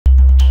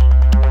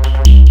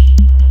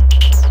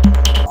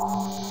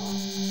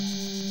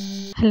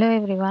Hello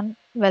everyone,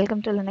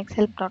 welcome to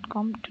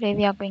linuxhelp.com. Today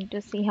we are going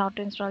to see how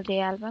to install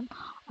jAlbum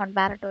on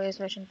ParrotOS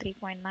version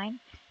 3.9.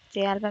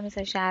 jAlbum is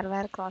a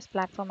shareware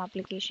cross-platform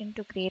application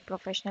to create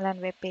professional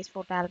and web-based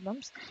photo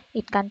albums.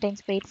 It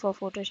contains paid for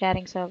photo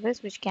sharing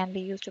service which can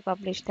be used to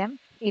publish them.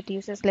 It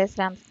uses less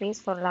RAM space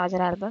for larger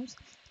albums.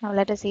 Now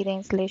let us see the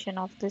installation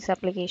of this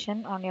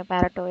application on your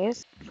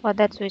ParrotOS. For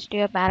that, switch to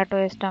your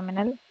ParrotOS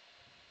terminal.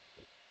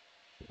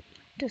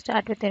 To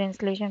start with your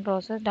installation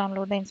process,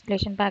 download the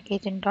installation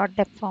package in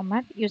 .deb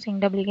format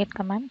using wget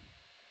command.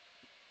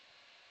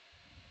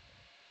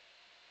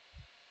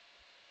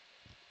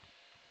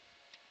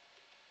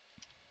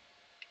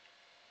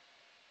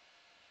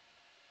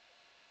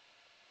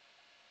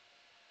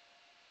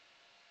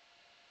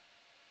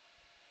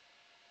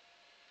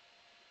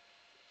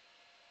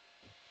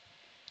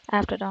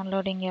 After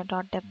downloading your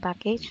 .deb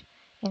package,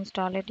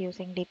 install it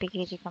using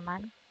dpkg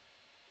command.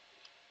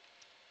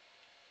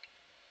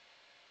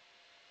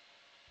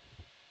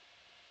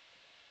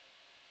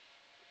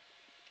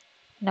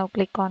 Now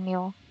click on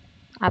your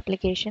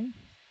application.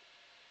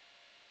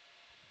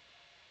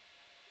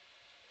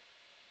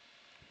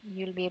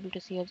 You'll be able to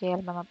see your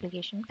jAlbum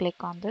application.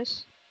 Click on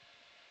this.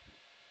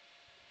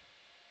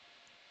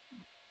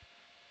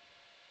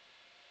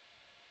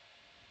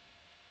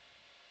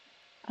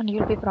 And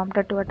you'll be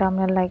prompted to a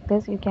terminal like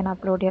this. You can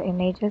upload your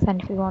images,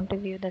 and if you want to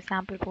view the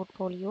sample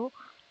portfolio,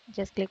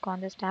 just click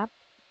on this tab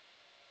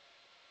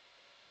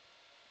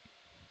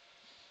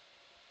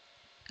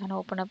and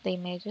open up the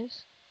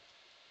images.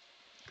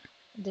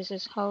 This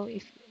is how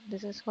the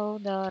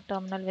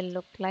terminal will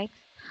look like.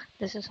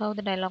 This is how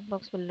the dialog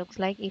box will look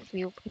like if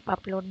you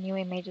upload new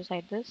images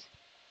like this.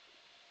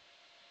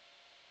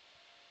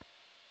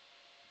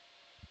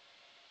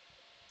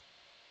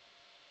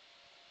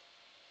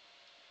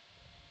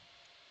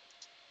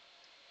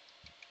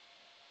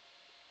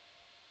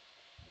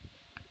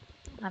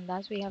 And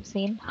thus we have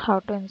seen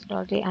how to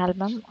install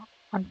jAlbum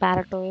on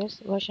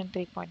ParrotOS version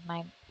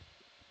 3.9.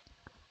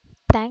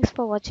 Thanks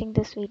for watching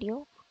this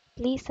video.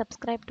 Please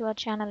subscribe to our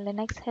channel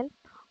Linux Help.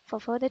 For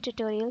further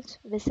tutorials,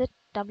 visit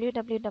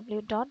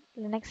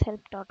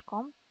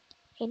www.linuxhelp.com.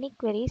 Any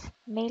queries,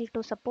 mail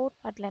to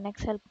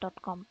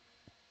support@linuxhelp.com.